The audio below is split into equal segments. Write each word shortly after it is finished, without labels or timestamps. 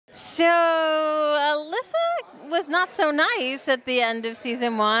So, Alyssa was not so nice at the end of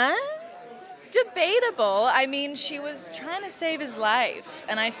season 1. Debatable. I mean, she was trying to save his life.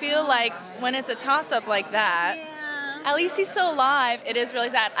 And I feel like when it's a toss-up like that, at least he's still alive. It is really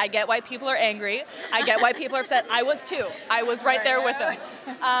sad. I get why people are angry. I get why people are upset. I was too. I was right there with them.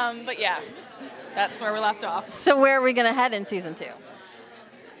 But yeah, that's where we left off. So where are we going to head in season 2?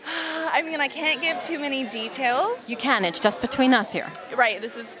 I mean, I can't give too many details. You can. It's just between us here. Right.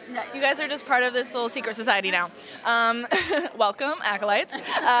 This is. You guys are just part of this little secret society now. Welcome, acolytes.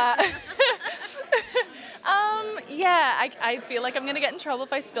 Yeah, I feel like I'm going to get in trouble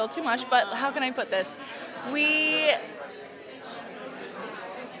if I spill too much, but how can I put this?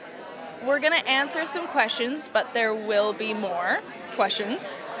 We're going to answer some questions, but there will be more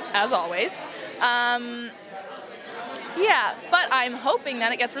questions, as always. Yeah, but I'm hoping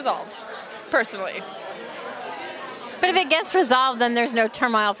that it gets resolved, personally. But if it gets resolved, then there's no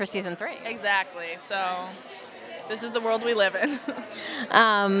turmoil for season 3. Exactly. So this is the world we live in.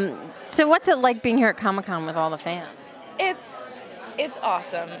 So what's it like being here at Comic-Con with all the fans? It's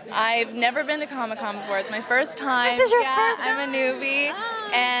awesome. I've never been to Comic-Con before. It's my first time. This is your first time? I'm a newbie.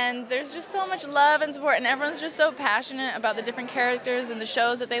 Oh. And there's just so much love and support, and everyone's just so passionate about the different characters and the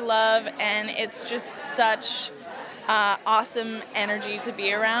shows that they love, and it's just such awesome energy to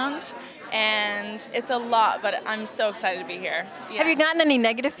be around. And it's a lot, but I'm so excited to be here. Yeah. Have you gotten any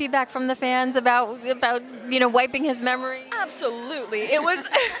negative feedback from the fans about wiping his memory? Absolutely. It was,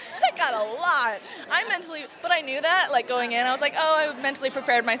 I got a lot. But I knew that, like going in, I was like, oh, I mentally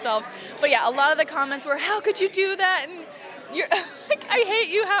prepared myself. But yeah, a lot of the comments were, how could you do that? And you're like, I hate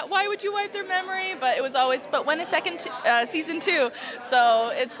you, why would you wipe their memory? But it was always, but when is season 2?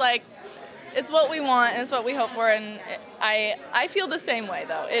 So it's like, it's what we want and it's what we hope for, and I feel the same way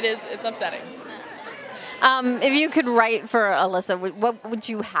though. It's upsetting. If you could write for Alyssa, what would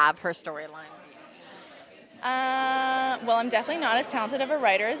you have her storyline be? Well, I'm definitely not as talented of a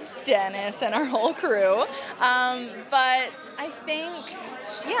writer as Dennis and our whole crew, but I think,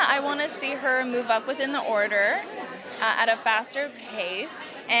 yeah, I want to see her move up within the order at a faster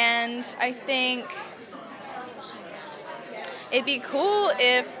pace, and I think it'd be cool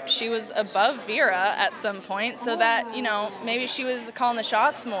if she was above Vera at some point, so that, maybe she was calling the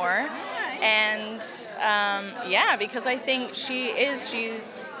shots more. And yeah, because I think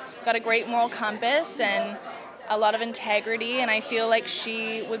she's got a great moral compass and a lot of integrity, and I feel like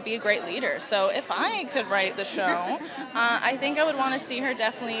she would be a great leader. So if I could write the show, I think I would want to see her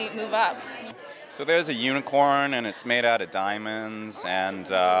definitely move up. So there's a unicorn, and it's made out of diamonds, and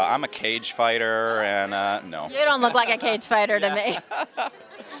I'm a cage fighter, and no. You don't look like a cage fighter to me.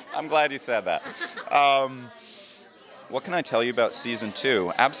 I'm glad you said that. What can I tell you about season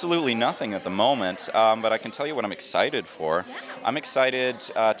 2? Absolutely nothing at the moment, but I can tell you what I'm excited for. I'm excited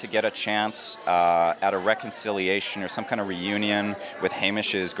to get a chance at a reconciliation or some kind of reunion with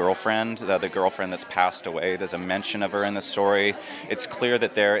Hamish's girlfriend, the girlfriend that's passed away. There's a mention of her in the story. It's clear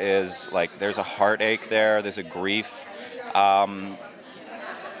that there's a heartache there, there's a grief.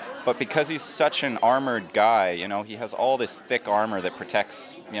 But because he's such an armored guy, he has all this thick armor that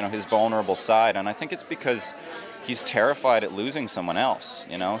protects, his vulnerable side, and I think it's because he's terrified at losing someone else.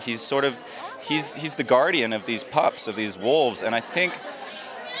 He's he's the guardian of these pups, of these wolves, and I think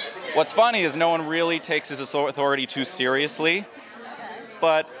what's funny is no one really takes his authority too seriously.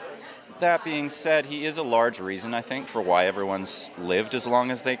 But that being said, he is a large reason, I think, for why everyone's lived as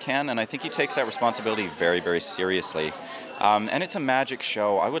long as they can, and I think he takes that responsibility very, very seriously. And it's a magic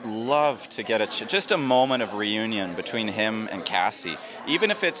show. I would love to get just a moment of reunion between him and Cassie,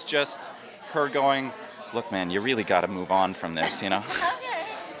 even if it's just her going, look, man, you really got to move on from this, Okay.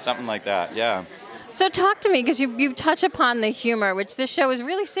 Something like that, yeah. So talk to me, because you touch upon the humor, which this show is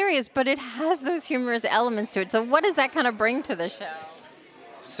really serious, but it has those humorous elements to it. So what does that kind of bring to the show?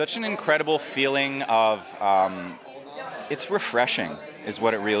 Such an incredible feeling of, it's refreshing, is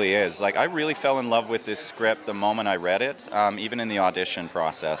what it really is. Like, I really fell in love with this script the moment I read it, even in the audition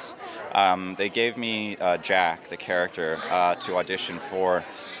process. They gave me Jack, the character, to audition for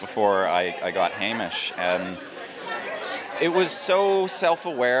before I got Hamish, and it was so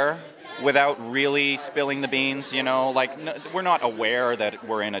self-aware without really spilling the beans, we're not aware that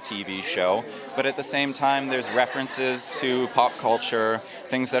we're in a TV show, but at the same time there's references to pop culture,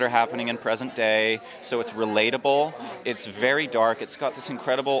 things that are happening in present day, so it's relatable, it's very dark, it's got this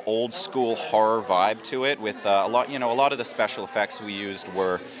incredible old school horror vibe to it with a lot of the special effects we used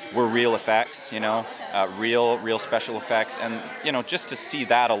were real effects, real special effects, and just to see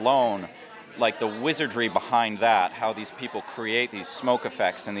that alone like the wizardry behind that, how these people create these smoke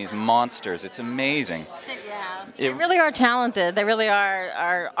effects and these monsters. It's amazing. Yeah, they really are talented. They really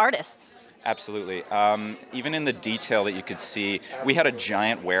are artists. Absolutely. Even in the detail that you could see, we had a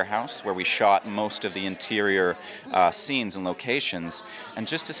giant warehouse where we shot most of the interior scenes and locations. And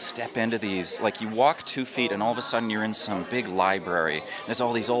just to step into these, like you walk 2 feet and all of a sudden you're in some big library. There's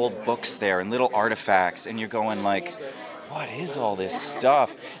all these old books there and little artifacts, and you're going like, what is all this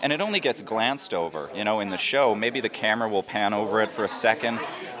stuff? And it only gets glanced over, you know, in the show. Maybe the camera will pan over it for a second,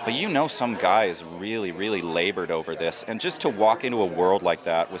 but you know some guy is really, really labored over this. And just to walk into a world like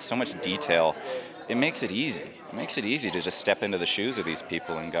that with so much detail, it makes it easy. It makes it easy to just step into the shoes of these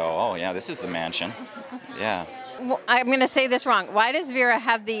people and go, oh yeah, this is the mansion. Yeah. Well, I'm going to say this wrong. Why does Vera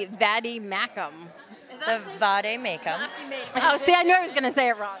have the vademecum? The vademecum. Oh, see, I knew I was going to say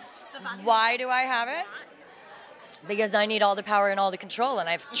it wrong. Why do I have it? Because I need all the power and all the control, and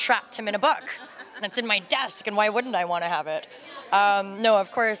I've trapped him in a book. And it's in my desk, and why wouldn't I want to have it? No,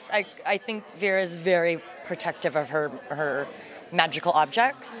 of course, I think Vera is very protective of her magical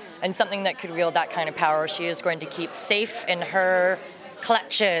objects, and something that could wield that kind of power she is going to keep safe in her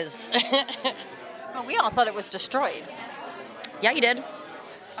clutches. Well, we all thought it was destroyed. Yeah, you did.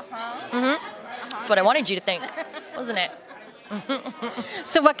 That's what I wanted you to think, wasn't it?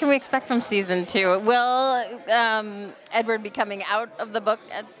 So what can we expect from season 2? Will Edward be coming out of the book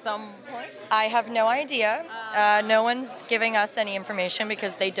at some point? I have no idea. No one's giving us any information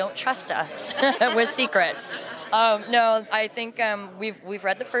because they don't trust us with secrets. No, I think we've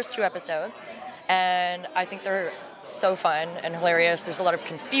read the first 2 episodes, and I think they're so fun and hilarious. There's a lot of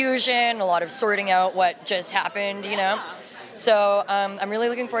confusion, a lot of sorting out what just happened, you know. So I'm really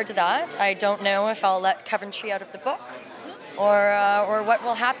looking forward to that. I don't know if I'll let Coventry out of the book, or what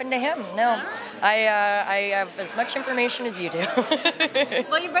will happen to him. No, I have as much information as you do.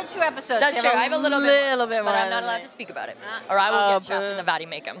 Well, you've read 2 episodes. That's true. I have a little bit more, more, but I'm not allowed to speak about it, or I will get trapped in the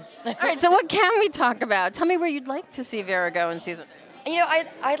vademecum. All right, so what can we talk about? Tell me where you'd like to see Vera go in season 2. You know,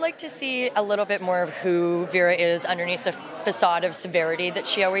 I'd like to see a little bit more of who Vera is underneath the facade of severity that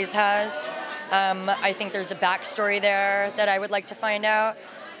she always has. I think there's a backstory there that I would like to find out.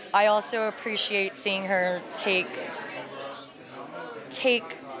 I also appreciate seeing her take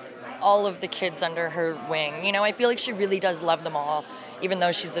all of the kids under her wing. You know, I feel like she really does love them all, even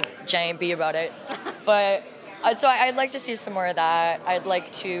though she's a giant bee about it. But so I'd like to see some more of that. I'd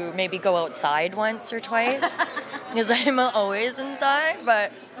like to maybe go outside once or twice because I'm always inside.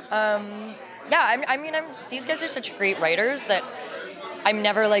 But yeah, I mean, these guys are such great writers that I'm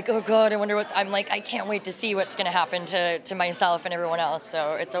never like, oh God, I wonder what's. I'm like, I can't wait to see what's going to happen to myself and everyone else.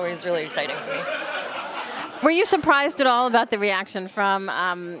 So it's always really exciting for me. Were you surprised at all about the reaction from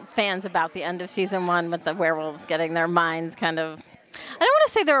fans about the end of season 1 with the werewolves getting their minds kind of, I don't want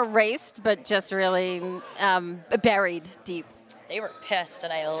to say they're erased, but just really buried deep? They were pissed,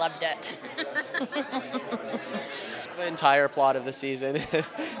 and I loved it. The entire plot of the season.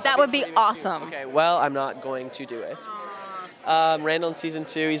 That would be awesome. Okay, well, I'm not going to do it. Randall in season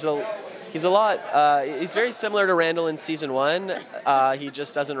 2, he's very similar to Randall in season 1. He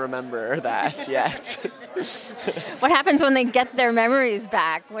just doesn't remember that yet. What happens when they get their memories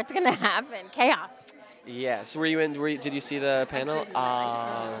back? What's going to happen? Chaos. Yes. Did you see the panel? No.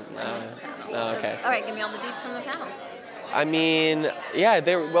 Oh, okay. All right, give me all the deets from the panel. I mean, yeah.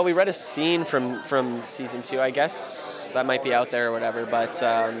 We read a scene from season 2. I guess that might be out there or whatever. But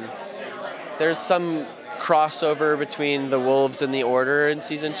there's some crossover between the Wolves and the Order in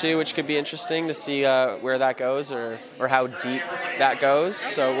season 2, which could be interesting to see where that goes or how deep that goes.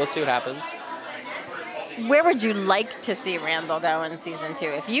 So we'll see what happens. Where would you like to see Randall go in season 2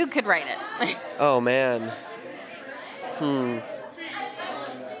 if you could write it? Oh man.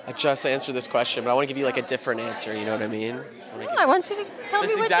 I just answered this question, but I want to give you like a different answer. You know what I mean? I want you to tell me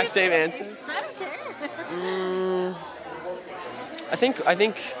this what exact you same think. answer. I don't care. I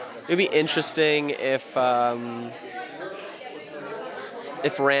think it'd be interesting if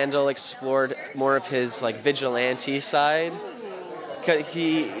Randall explored more of his like vigilante side. Because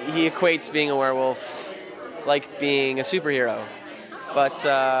he equates being a werewolf like being a superhero. But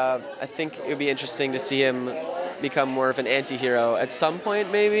I think it would be interesting to see him become more of an anti-hero at some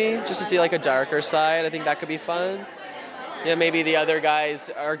point, maybe, just to see like a darker side. I think that could be fun. Yeah, maybe the other guys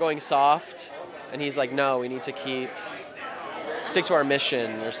are going soft, and he's like, no, we need to stick to our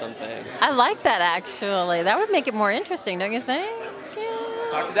mission or something. I like that, actually. That would make it more interesting, don't you think? Yeah.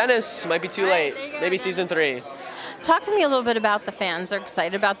 Talk to Dennis. Might be too late. Maybe season 3. Talk to me a little bit about the fans. They're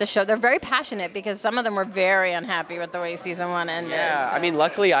excited about the show. They're very passionate because some of them were very unhappy with the way season 1 ended. Yeah, I mean,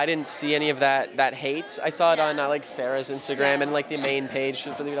 luckily I didn't see any of that hate. I saw it on like Sarah's Instagram and like the main page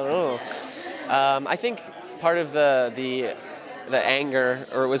for the I think part of the anger,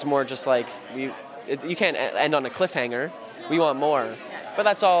 or it was more just like you can't end on a cliffhanger. We want more. But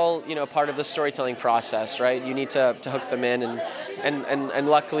that's all, part of the storytelling process, right? You need to hook them in, and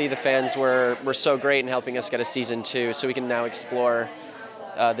luckily the fans were so great in helping us get a season 2, so we can now explore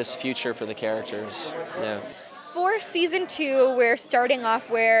this future for the characters. Yeah. For season 2, we're starting off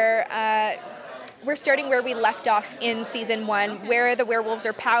where we left off in season 1, where the werewolves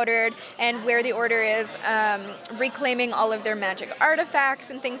are powdered and where the Order is reclaiming all of their magic artifacts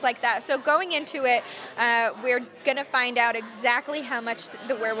and things like that. So going into it, we're going to find out exactly how much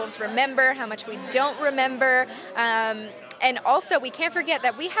the werewolves remember, how much we don't remember. And also, we can't forget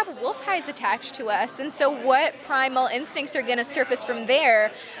that we have wolf hides attached to us, and so what primal instincts are going to surface from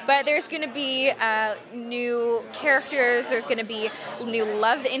there? But there's going to be new characters, there's going to be new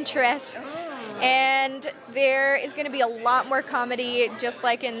love interests, and there is going to be a lot more comedy, just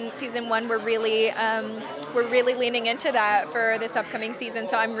like in season 1. We're really leaning into that for this upcoming season,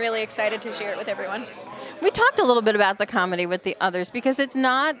 so I'm really excited to share it with everyone. We talked a little bit about the comedy with the others because it's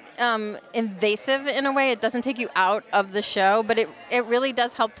not invasive in a way. It doesn't take you out of the show, but it really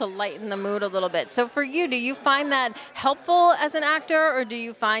does help to lighten the mood a little bit. So for you, do you find that helpful as an actor, or do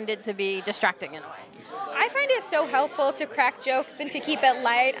you find it to be distracting in a way? I find it so helpful to crack jokes and to keep it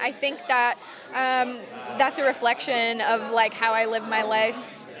light. I think that that's a reflection of like how I live my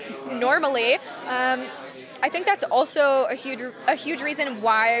life normally. I think that's also a huge reason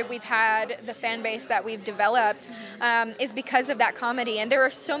why we've had the fan base that we've developed is because of that comedy. And there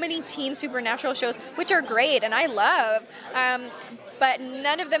are so many teen supernatural shows which are great and I love, but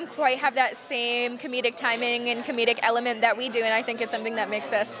none of them quite have that same comedic timing and comedic element that we do. And I think it's something that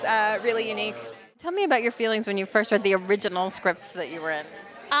makes us really unique. Tell me about your feelings when you first read the original scripts that you were in.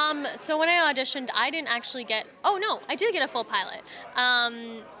 So when I auditioned, I didn't actually get. Oh no, I did get a full pilot.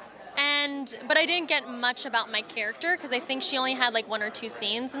 But I didn't get much about my character because I think she only had like 1 or 2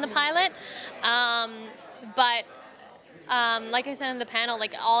 scenes in the pilot. Like I said in the panel,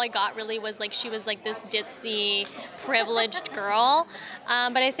 like all I got really was like she was like this ditzy, privileged girl.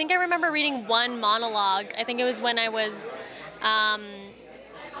 But I think I remember reading one monologue. I think it was when I was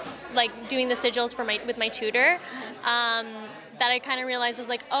like doing the sigils for with my tutor. That I kind of realized was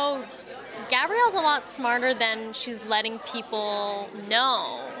like, oh, Gabrielle's a lot smarter than she's letting people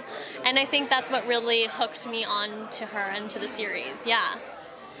know. And I think that's what really hooked me on to her and to the series, yeah.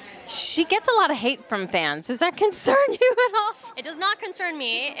 She gets a lot of hate from fans. Does that concern you at all? It does not concern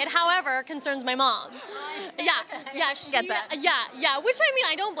me. It, however, concerns my mom. Yeah, she, get that. Yeah, which I mean,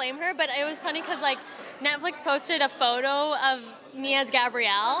 I don't blame her, but it was funny because like Netflix posted a photo of me as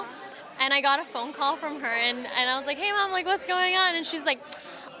Gabrielle, and I got a phone call from her, and I was like, hey mom, like what's going on? And she's like,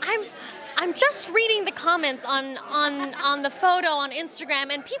 I'm just reading the comments on the photo on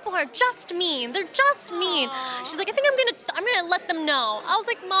Instagram, and people are just mean. They're just mean. She's like, I think I'm gonna let them know. I was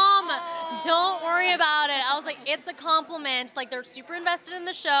like, Mom, don't worry about it. I was like, it's a compliment. Like they're super invested in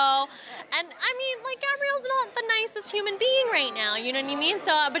the show, and I mean, like Gabrielle's not the nicest human being right now. You know what I mean?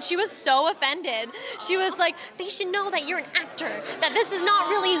 So, but she was so offended. She was like, they should know that you're an actor. That this is not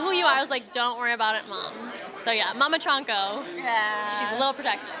really who you are. I was like, don't worry about it, Mom. So yeah, Mama Tronco. Yeah. She's a little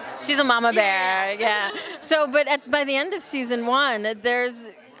protective. She's a mama bear, yeah. So, but by the end of season 1,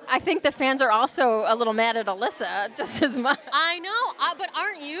 I think the fans are also a little mad at Alyssa, just as much. I know, but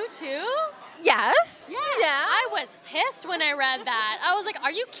aren't you too? Yes. Yeah. I was pissed when I read that. I was like,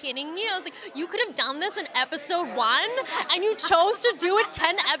 are you kidding me? I was like, you could have done this in episode 1, and you chose to do it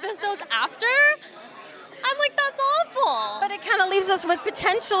 10 episodes after? I'm like, that's awful. But it kind of leaves us with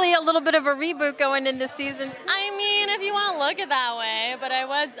potentially a little bit of a reboot going into season 2. I mean, if you want to look at it that way, but I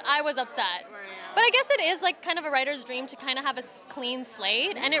was upset. But I guess it is like kind of a writer's dream to kind of have a clean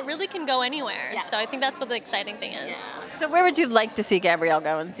slate, and it really can go anywhere. Yes. So I think that's what the exciting thing is. Yeah. So where would you like to see Gabrielle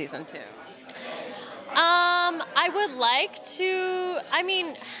go in season 2? I would like to. I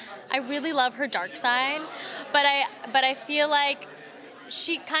mean, I really love her dark side, but I feel like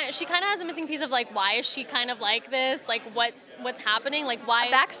she kind of has a missing piece of like, why is she kind of like this? Like what's happening? Like why? A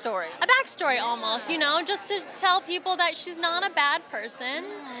backstory. A backstory almost, you know, just to tell people that she's not a bad person.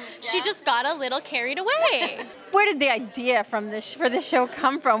 She just got a little carried away. Where did the idea for this show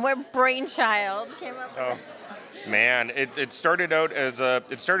come from? What brainchild came up with it? Man, it started out as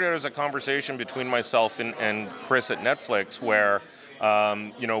a conversation between myself and Chris at Netflix, where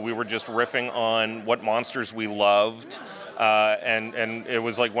we were just riffing on what monsters we loved. And it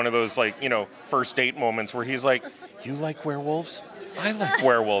was like one of those first date moments where he's like, "You like werewolves? I like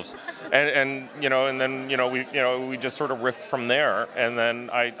werewolves," and then we just sort of riffed from there. And then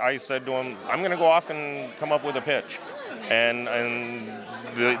I said to him, "I'm going to go off and come up with a pitch." and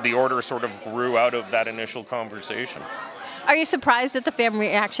the order sort of grew out of that initial conversation. Are you surprised at the fan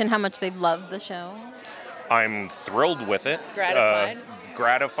reaction, how much they love the show? I'm thrilled with it.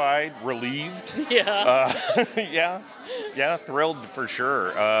 Gratified. Relieved. Yeah. Yeah, thrilled for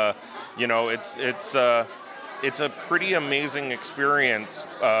sure. It's a pretty amazing experience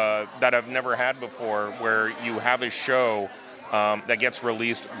that I've never had before, where you have a show that gets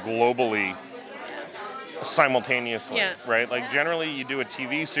released globally simultaneously, right? Like generally you do a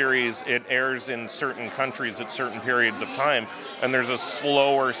TV series, it airs in certain countries at certain periods of time, and there's a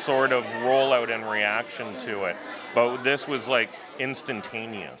slower sort of rollout and reaction to it. But this was like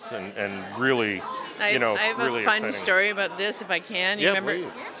instantaneous and really, I have really a fun exciting. story about this, if I can. You remember?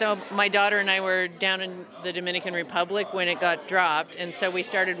 Please. So my daughter and I were down in the Dominican Republic when it got dropped, and so we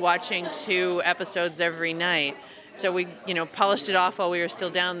started watching 2 episodes every night. So we, polished it off while we were still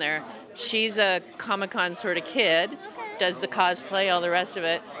down there. She's a Comic-Con sort of kid, does the cosplay, all the rest of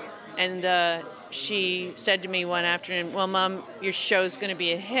it, and she said to me one afternoon, "Well, Mom, your show's going to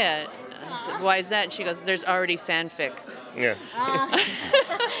be a hit." I said, "Why is that?" And she goes, "There's already fanfic." Yeah.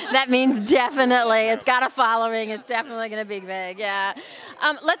 That means definitely. It's got a following. It's definitely going to be big. Yeah.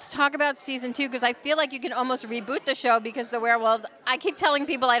 Let's talk about season 2, because I feel like you can almost reboot the show, because the werewolves, I keep telling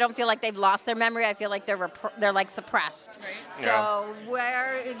people I don't feel like they've lost their memory. I feel like they're like suppressed. Right. So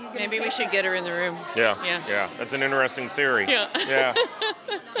where are you going to Maybe we should get her in the room. Yeah. That's an interesting theory. Yeah.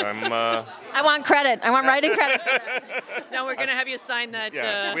 I want credit. I want writing credit. No, we're going to have you sign that.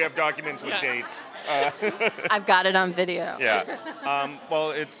 Yeah, we have documents with dates. I've got it on video. Yeah.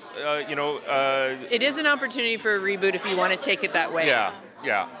 Well, it's, It is an opportunity for a reboot if you want to take it that way. Yeah.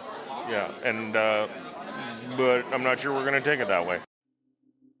 And, but I'm not sure we're going to take it that way.